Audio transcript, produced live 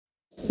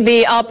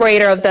The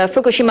operator of the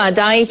Fukushima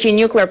Daiichi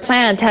nuclear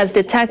plant has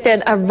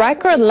detected a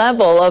record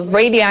level of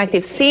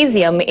radioactive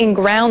cesium in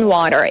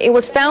groundwater. It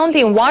was found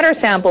in water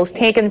samples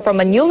taken from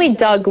a newly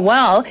dug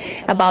well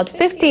about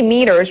 50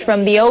 meters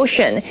from the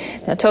ocean.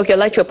 The Tokyo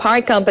Electric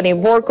Power Company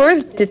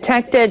workers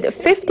detected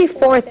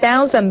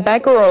 54,000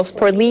 becquerels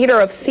per liter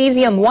of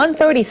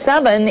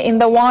cesium-137 in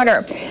the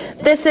water.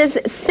 This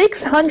is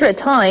 600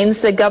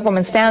 times the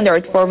government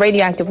standard for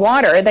radioactive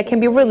water that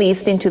can be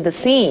released into the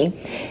sea.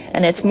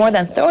 And it's more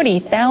than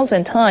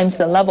 30,000 times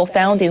the level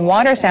found in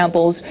water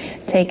samples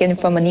taken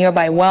from a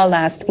nearby well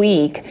last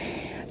week.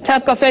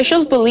 TEPCO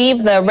officials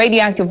believe the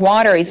radioactive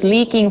water is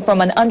leaking from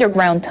an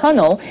underground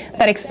tunnel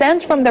that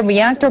extends from the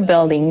reactor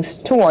buildings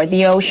toward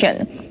the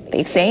ocean.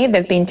 They say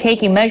they've been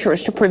taking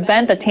measures to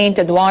prevent the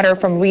tainted water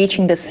from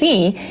reaching the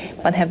sea,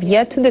 but have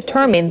yet to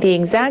determine the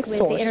exact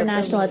source. The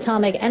International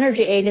Atomic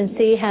Energy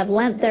Agency have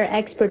lent their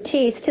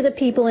expertise to the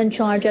people in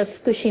charge of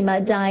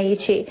Fukushima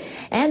Daiichi,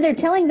 and they're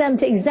telling them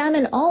to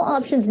examine all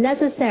options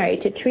necessary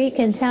to treat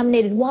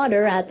contaminated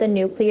water at the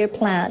nuclear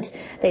plant.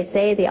 They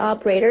say the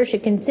operator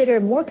should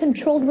consider more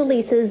controlled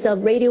releases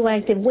of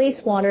radioactive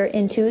wastewater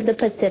into the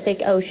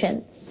Pacific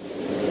Ocean.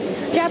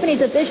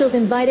 Japanese officials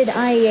invited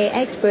IAEA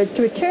experts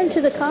to return to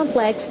the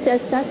complex to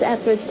assess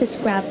efforts to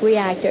scrap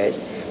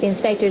reactors. The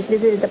inspectors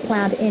visited the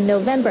plant in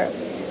November.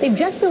 They've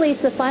just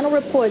released the final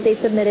report they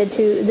submitted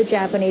to the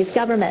Japanese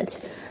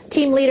government.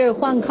 Team leader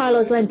Juan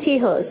Carlos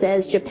Lentijo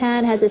says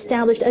Japan has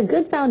established a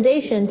good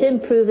foundation to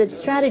improve its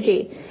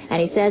strategy, and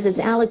he says it's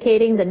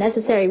allocating the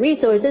necessary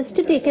resources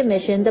to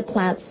decommission the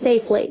plant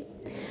safely.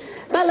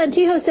 But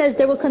Lentijo says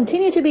there will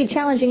continue to be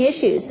challenging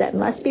issues that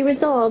must be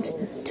resolved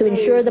to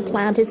ensure the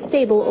plant is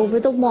stable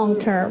over the long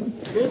term.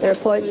 The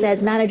report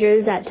says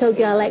managers at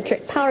Tokyo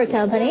Electric Power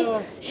Company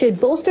should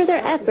bolster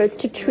their efforts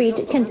to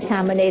treat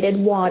contaminated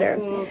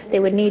water. They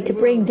would need to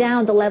bring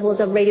down the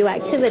levels of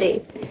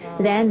radioactivity.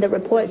 Then the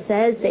report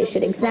says they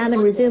should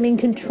examine resuming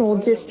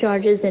controlled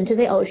discharges into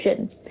the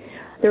ocean.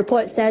 The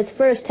report says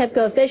first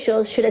TEPCO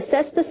officials should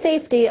assess the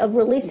safety of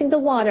releasing the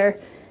water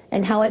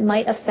and how it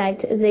might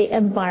affect the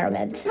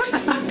environment.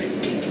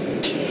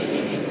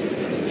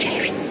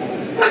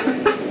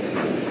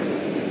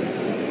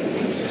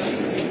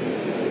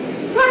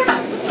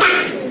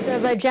 Members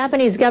of a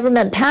Japanese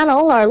government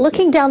panel are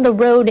looking down the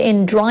road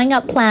in drawing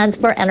up plans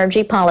for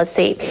energy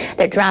policy.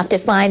 Their draft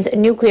defines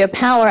nuclear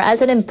power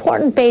as an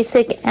important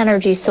basic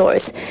energy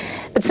source.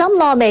 But some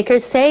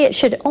lawmakers say it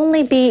should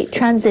only be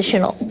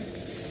transitional.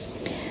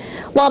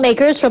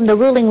 Lawmakers from the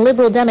ruling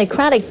Liberal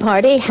Democratic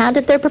Party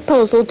handed their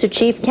proposal to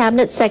Chief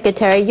Cabinet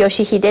Secretary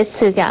Yoshihide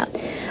Suga.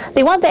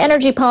 They want the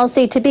energy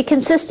policy to be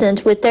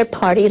consistent with their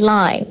party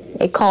line.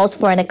 It calls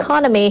for an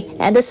economy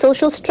and a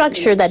social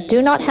structure that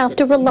do not have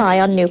to rely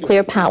on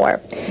nuclear power.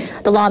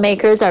 The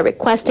lawmakers are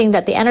requesting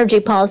that the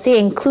energy policy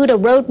include a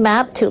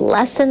roadmap to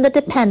lessen the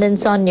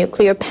dependence on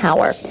nuclear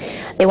power.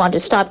 They want to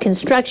stop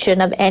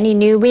construction of any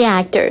new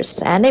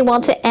reactors, and they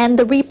want to end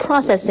the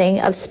reprocessing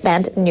of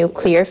spent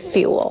nuclear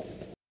fuel.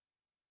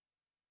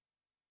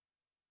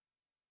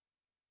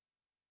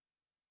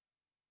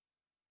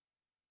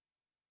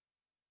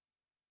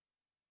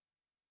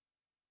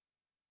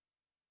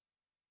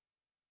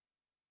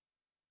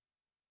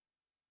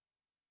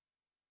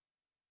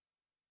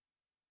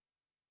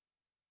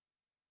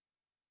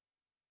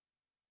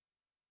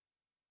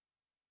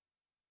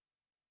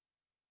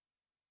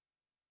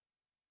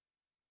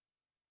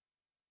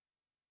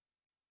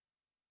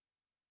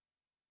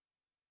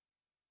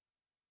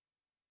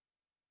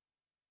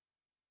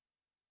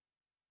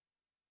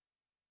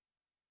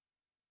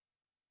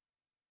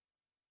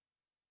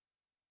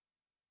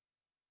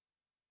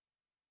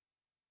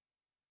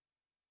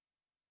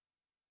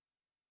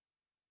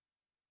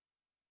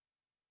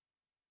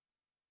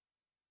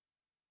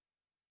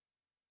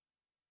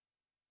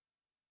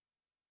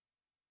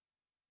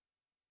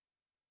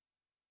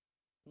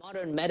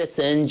 Modern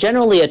medicine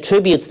generally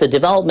attributes the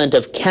development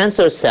of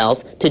cancer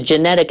cells to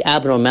genetic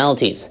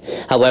abnormalities.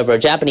 However,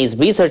 Japanese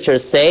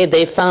researchers say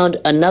they found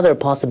another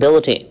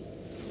possibility.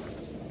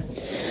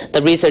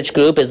 The research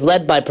group is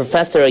led by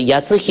Professor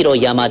Yasuhiro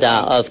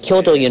Yamada of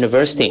Kyoto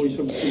University.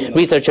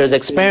 Researchers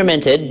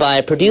experimented by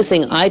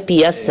producing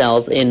iPS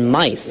cells in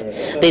mice.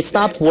 They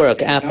stopped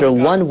work after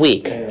 1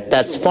 week.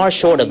 That's far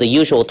short of the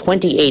usual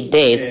 28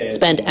 days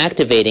spent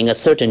activating a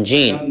certain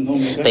gene.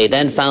 They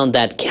then found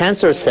that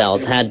cancer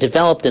cells had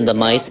developed in the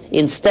mice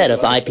instead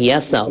of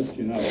iPS cells.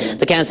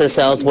 The cancer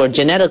cells were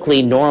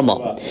genetically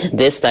normal.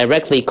 This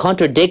directly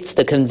contradicts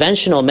the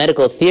conventional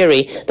medical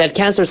theory that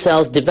cancer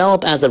cells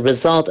develop as a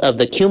result of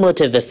the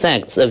cumulative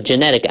effects of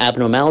genetic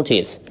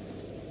abnormalities.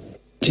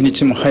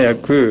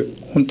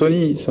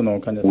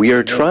 We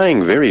are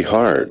trying very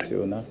hard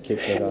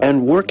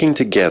and working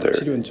together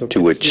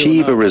to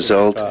achieve a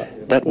result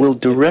that will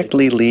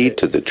directly lead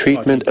to the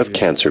treatment of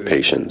cancer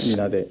patients.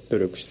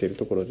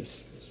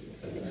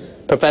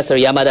 Professor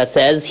Yamada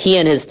says he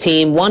and his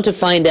team want to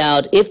find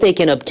out if they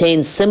can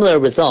obtain similar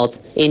results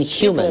in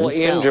human cells.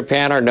 People in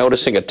Japan are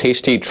noticing a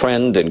tasty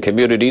trend in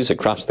communities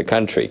across the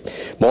country.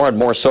 More and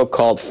more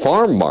so-called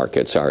farm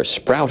markets are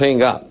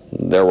sprouting up.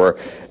 There were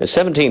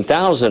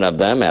 17,000 of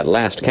them at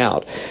last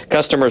count.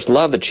 Customers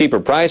love the cheaper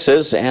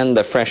prices and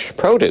the fresh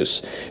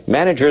produce.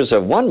 Managers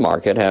of one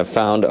market have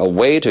found a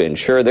way to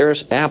ensure their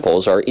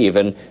apples are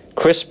even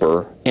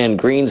crisper and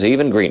greens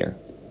even greener.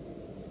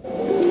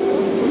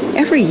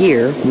 Every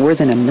year, more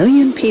than 1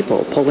 million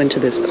people pull into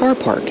this car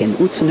park in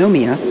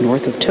Utsunomiya,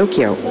 north of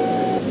Tokyo.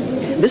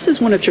 This is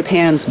one of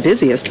Japan's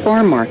busiest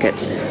farm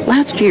markets.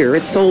 Last year,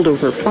 it sold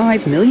over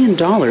 $5 million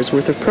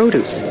worth of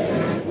produce.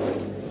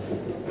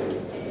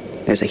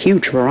 There's a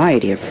huge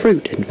variety of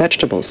fruit and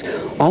vegetables,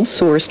 all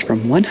sourced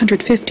from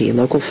 150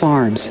 local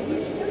farms.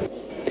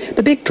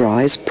 The big draw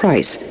is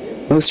price.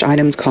 Most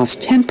items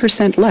cost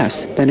 10%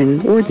 less than in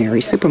an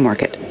ordinary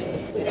supermarket.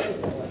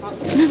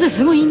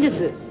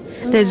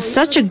 There's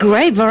such a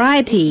great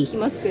variety.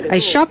 I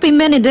shop in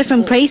many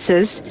different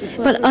places,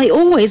 but I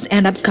always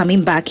end up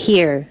coming back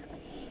here.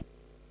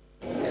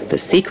 The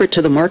secret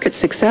to the market's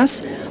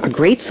success? A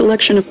great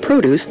selection of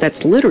produce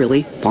that's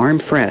literally farm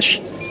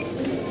fresh.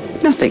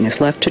 Nothing is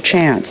left to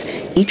chance.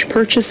 Each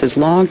purchase is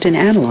logged and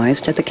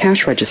analyzed at the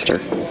cash register.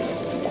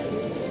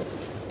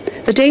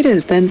 The data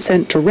is then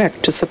sent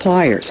direct to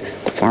suppliers,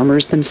 the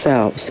farmers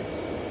themselves.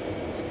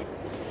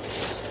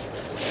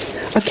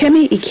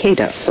 Akemi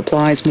Ikeda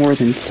supplies more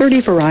than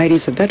 30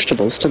 varieties of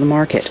vegetables to the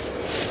market.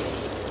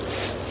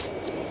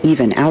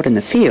 Even out in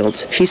the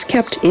fields, she's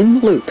kept in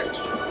the loop.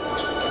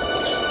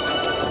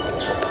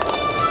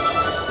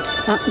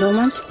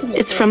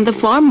 It's from the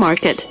farm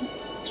market.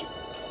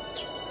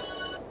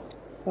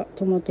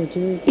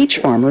 Each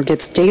farmer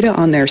gets data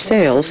on their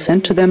sales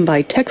sent to them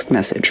by text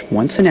message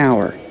once an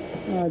hour.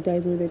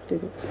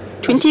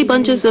 20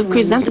 bunches of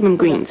chrysanthemum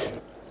greens.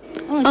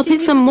 I'll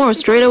pick some more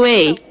straight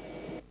away.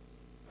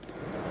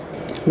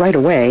 Right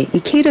away,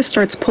 Ikeda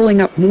starts pulling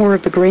up more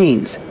of the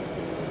grains.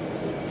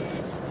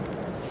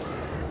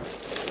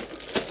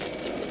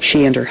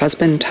 She and her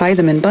husband tie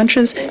them in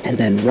bunches and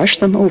then rush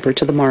them over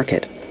to the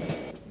market.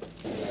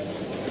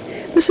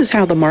 This is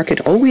how the market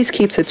always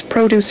keeps its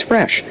produce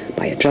fresh,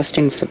 by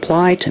adjusting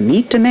supply to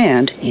meet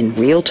demand in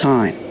real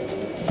time.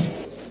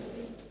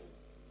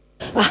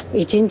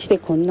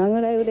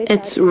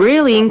 It's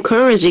really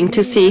encouraging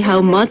to see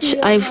how much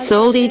I've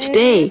sold each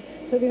day.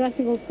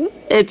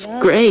 It's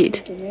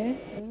great.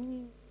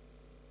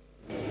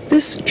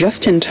 This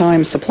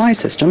just-in-time supply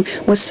system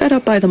was set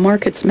up by the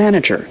market's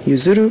manager,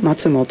 Yuzuru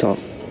Matsumoto.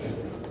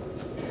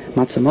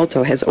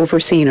 Matsumoto has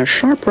overseen a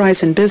sharp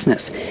rise in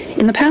business.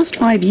 In the past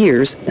 5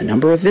 years, the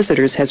number of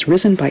visitors has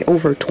risen by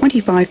over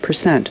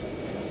 25%.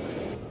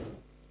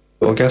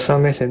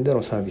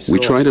 We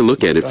try to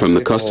look at it from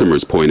the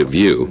customer's point of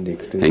view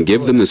and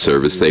give them the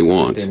service they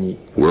want.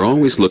 We're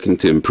always looking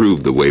to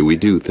improve the way we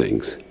do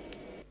things.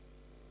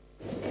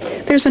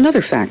 There's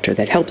another factor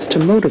that helps to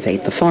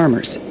motivate the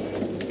farmers.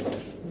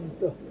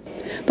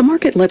 The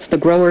market lets the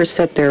growers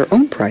set their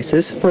own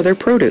prices for their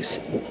produce.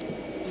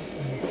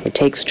 It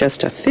takes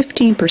just a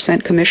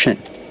 15% commission.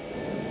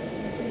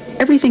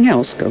 Everything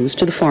else goes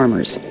to the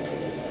farmers.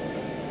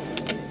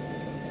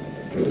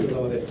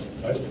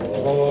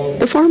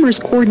 The farmers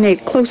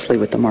coordinate closely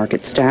with the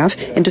market staff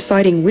in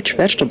deciding which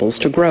vegetables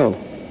to grow.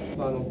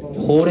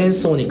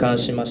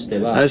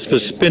 As for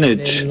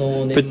spinach,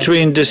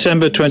 between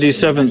December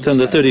 27th and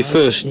the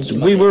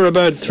 31st, we were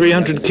about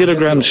 300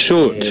 kilograms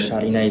short.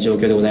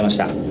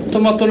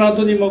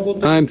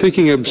 I'm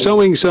thinking of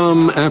sowing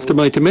some after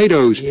my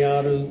tomatoes.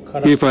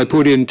 If I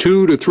put in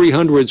 200 to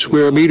 300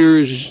 square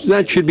meters,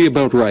 that should be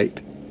about right.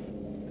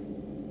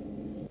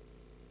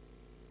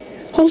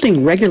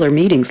 Holding regular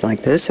meetings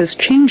like this has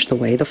changed the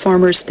way the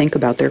farmers think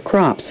about their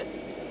crops.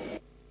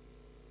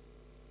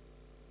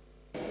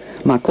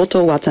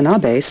 Makoto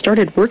Watanabe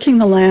started working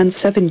the land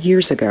 7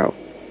 years ago.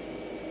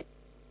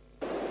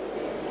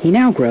 He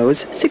now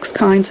grows 6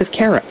 kinds of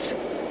carrots.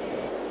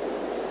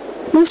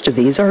 Most of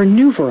these are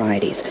new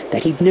varieties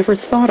that he'd never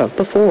thought of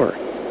before.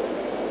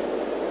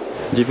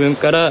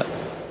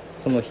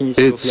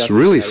 It's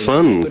really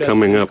fun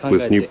coming up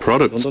with new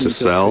products to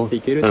sell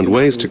and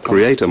ways to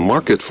create a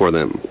market for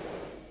them.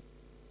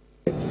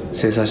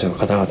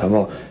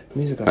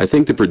 I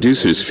think the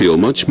producers feel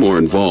much more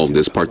involved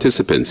as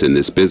participants in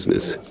this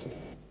business.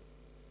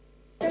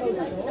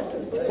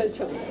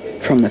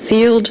 From the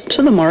field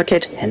to the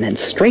market and then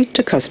straight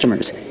to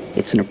customers.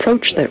 It's an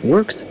approach that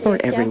works for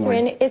everyone.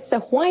 Catherine, it's a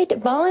white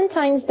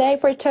Valentine's Day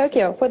for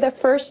Tokyo for the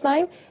first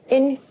time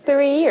in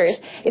 3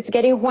 years. It's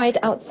getting white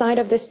outside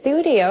of the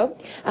studio,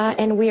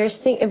 and we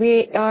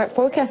are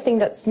forecasting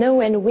that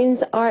snow and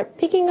winds are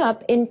picking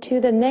up into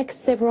the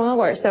next several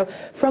hours. So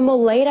from a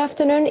late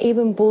afternoon,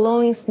 even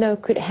blowing snow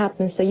could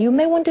happen. So you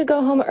may want to go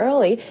home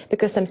early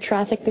because some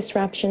traffic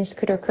disruptions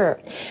could occur.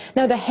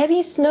 Now, the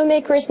heavy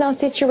snowmaker is now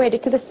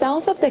situated to the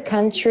south of the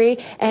country,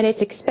 and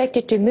it's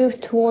expected to move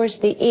towards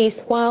the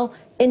east, while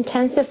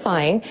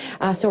intensifying,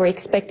 so we're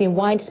expecting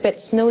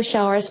widespread snow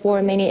showers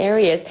for many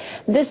areas.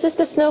 This is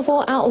the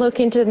snowfall outlook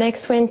into the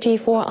next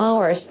 24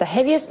 hours. The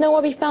heaviest snow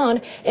will be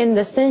found in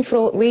the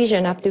central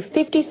region, up to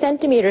 50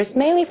 centimeters,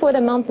 mainly for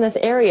the mountainous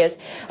areas.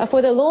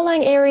 For the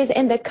low-lying areas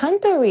in the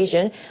Kanto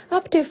region,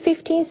 up to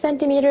 15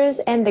 centimeters,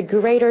 and the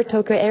greater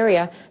Tokyo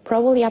area,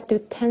 probably up to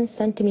 10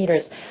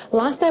 centimeters.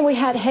 Last time we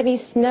had heavy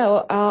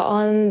snow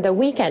on the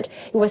weekend,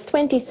 it was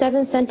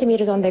 27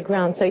 centimeters on the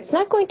ground, so it's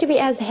not going to be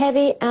as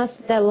heavy as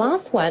the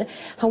last one.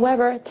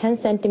 However, 10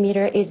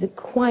 centimeter is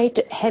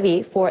quite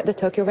heavy for the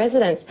Tokyo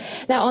residents.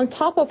 Now, on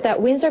top of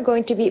that, winds are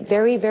going to be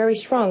very, very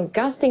strong,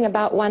 gusting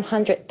about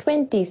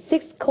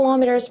 126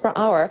 kilometers per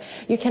hour.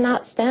 You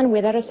cannot stand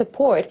without a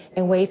support,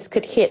 and waves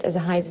could hit as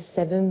high as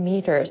 7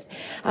 meters.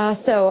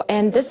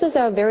 And this is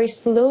a very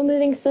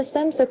slow-moving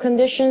system, so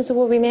conditions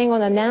will remain on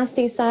the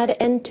nasty side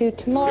into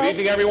tomorrow. Good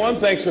evening, everyone.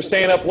 Thanks for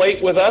staying up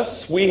late with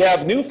us. We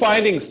have new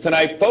findings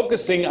tonight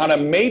focusing on a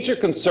major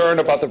concern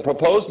about the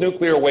proposed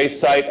nuclear waste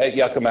site at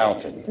Yucca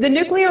Mountain. The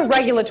Nuclear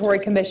Regulatory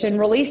Commission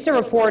released a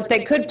report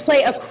that could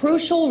play a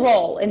crucial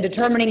role in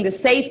determining the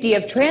safety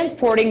of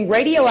transporting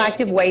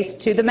radioactive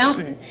waste to the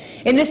mountain.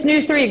 In this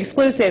News 3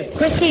 exclusive,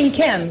 Christine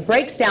Kim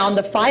breaks down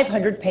the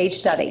 500-page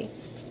study.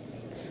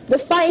 The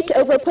fight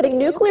over putting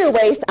nuclear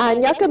waste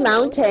on Yucca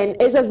Mountain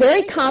is a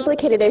very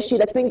complicated issue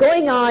that's been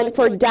going on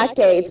for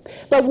decades.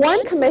 But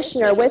one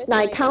commissioner with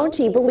Nye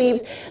County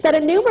believes that a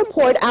new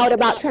report out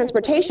about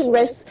transportation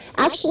risks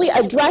actually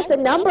address a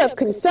number of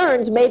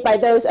concerns made by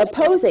those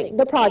opposing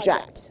the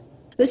project.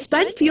 The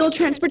Spent Fuel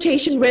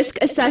Transportation Risk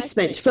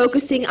Assessment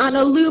focusing on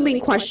a looming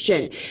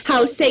question.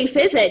 How safe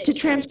is it to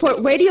transport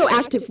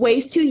radioactive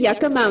waste to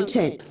Yucca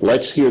Mountain?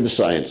 Let's hear the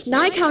science.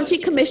 Nye County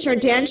Commissioner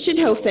Dan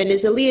Shinhofen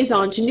is a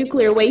liaison to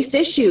nuclear waste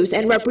issues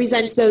and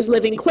represents those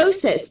living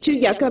closest to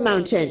Yucca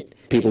Mountain.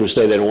 People who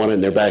say they don't want it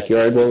in their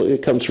backyard, well,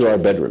 it comes through our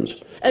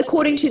bedrooms.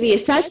 According to the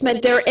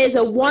assessment, there is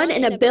a 1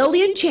 in a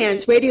billion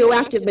chance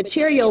radioactive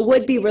material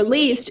would be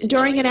released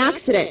during an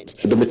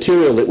accident. The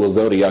material that will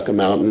go to Yucca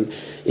Mountain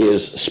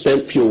is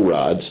spent fuel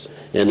rods,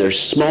 and there's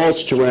small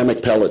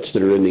ceramic pellets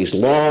that are in these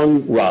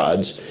long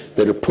rods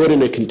that are put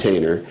in a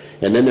container,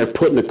 and then they're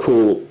put in a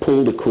pool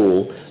to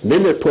cool,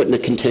 then they're put in a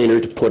container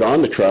to put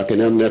on the truck,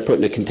 and then they're put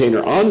in a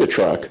container on the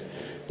truck.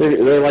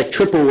 They're like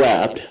triple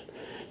wrapped,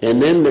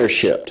 and then they're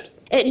shipped.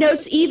 It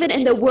notes even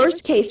in the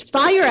worst-case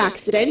fire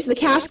accidents, the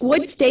cask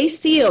would stay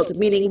sealed,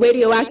 meaning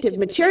radioactive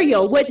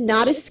material would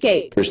not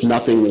escape. There's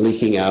nothing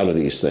leaking out of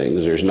these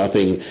things. There's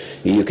nothing.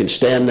 You can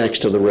stand next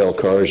to the rail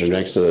cars or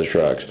next to the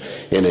trucks,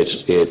 and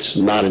it's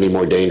not any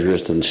more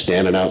dangerous than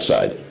standing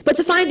outside. But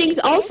the findings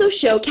also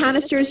show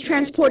canisters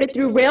transported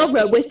through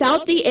railroad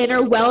without the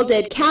inner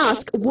welded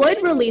cask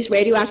would release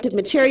radioactive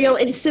material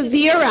in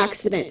severe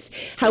accidents.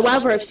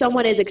 However, if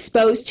someone is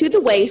exposed to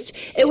the waste,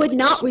 it would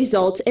not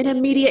result in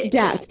immediate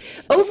death.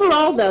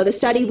 Overall, though, the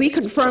study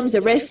reconfirms the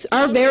risks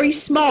are very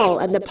small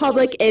and the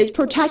public is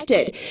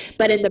protected.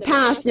 But in the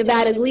past,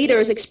 Nevada's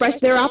leaders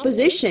expressed their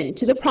opposition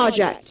to the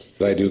project.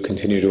 I do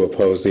continue to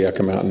oppose the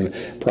Yucca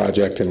Mountain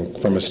project, and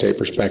from a state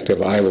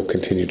perspective, I will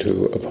continue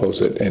to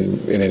oppose it in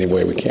any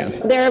way we can.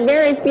 There are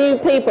very few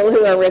people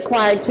who are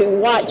required to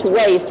watch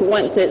waste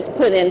once it's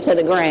put into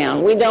the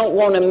ground. We don't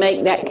want to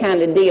make that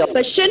kind of deal.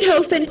 But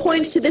Shinhofen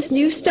points to this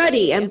new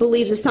study and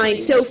believes the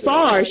science so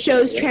far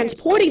shows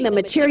transporting the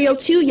material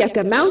to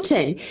Yucca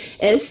Mountain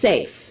is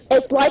safe.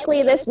 It's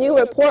likely this new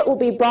report will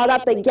be brought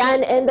up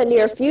again in the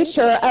near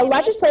future. A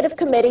legislative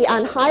committee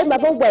on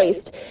high-level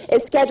waste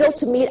is scheduled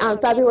to meet on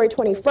February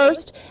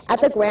 21st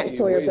at the Grant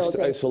Sawyer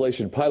Building.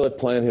 Isolation pilot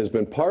plant has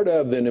been part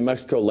of the New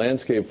Mexico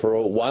landscape for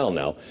a while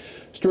now.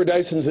 Stuart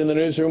Dyson's in the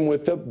newsroom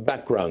with the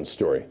background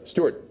story.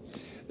 Stuart.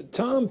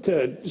 Tom,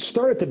 to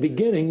start at the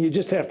beginning, you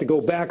just have to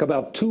go back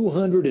about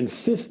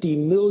 250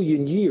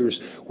 million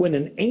years when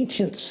an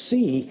ancient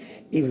sea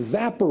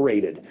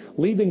evaporated,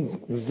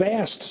 leaving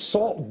vast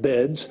salt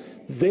beds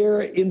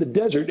there in the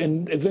desert,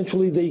 and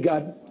eventually they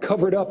got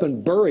covered up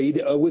and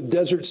buried with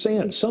desert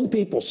sand. Some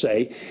people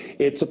say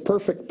it's a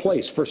perfect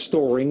place for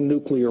storing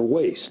nuclear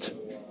waste.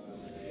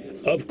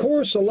 Of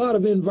course, a lot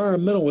of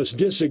environmentalists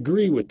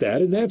disagree with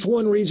that, and that's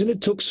one reason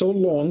it took so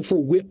long for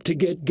WIPP to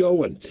get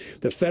going.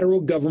 The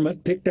federal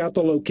government picked out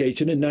the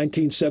location in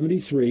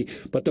 1973,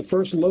 but the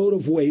first load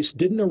of waste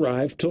didn't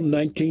arrive till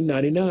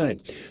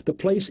 1999. The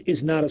place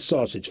is not a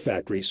sausage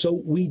factory, so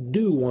we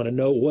do want to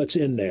know what's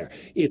in there.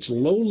 It's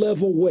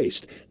low-level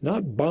waste,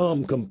 not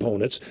bomb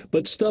components,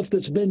 but stuff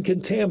that's been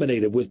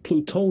contaminated with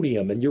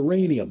plutonium and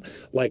uranium,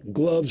 like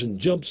gloves and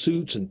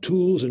jumpsuits and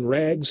tools and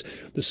rags.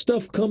 The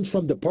stuff comes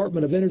from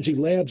Department of Energy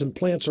labs and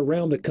plants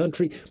around the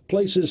country,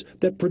 places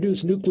that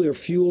produce nuclear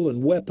fuel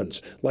and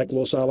weapons, like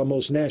Los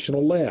Alamos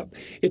National Lab.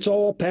 It's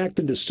all packed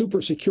into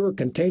super secure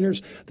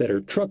containers that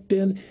are trucked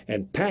in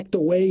and packed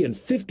away in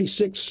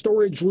 56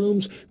 storage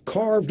rooms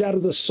carved out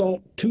of the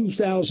salt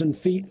 2,000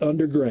 feet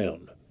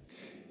underground.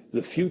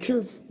 The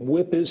future?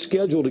 WIPP is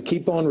scheduled to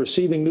keep on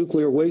receiving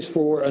nuclear waste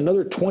for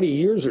another 20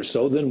 years or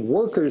so. Then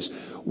workers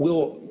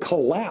will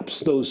collapse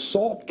those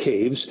salt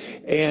caves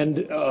and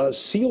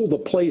seal the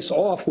place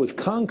off with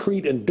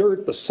concrete and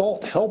dirt, the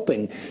salt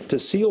helping to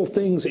seal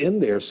things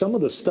in there. Some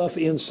of the stuff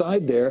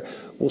inside there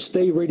will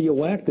stay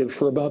radioactive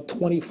for about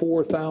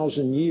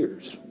 24,000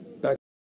 years.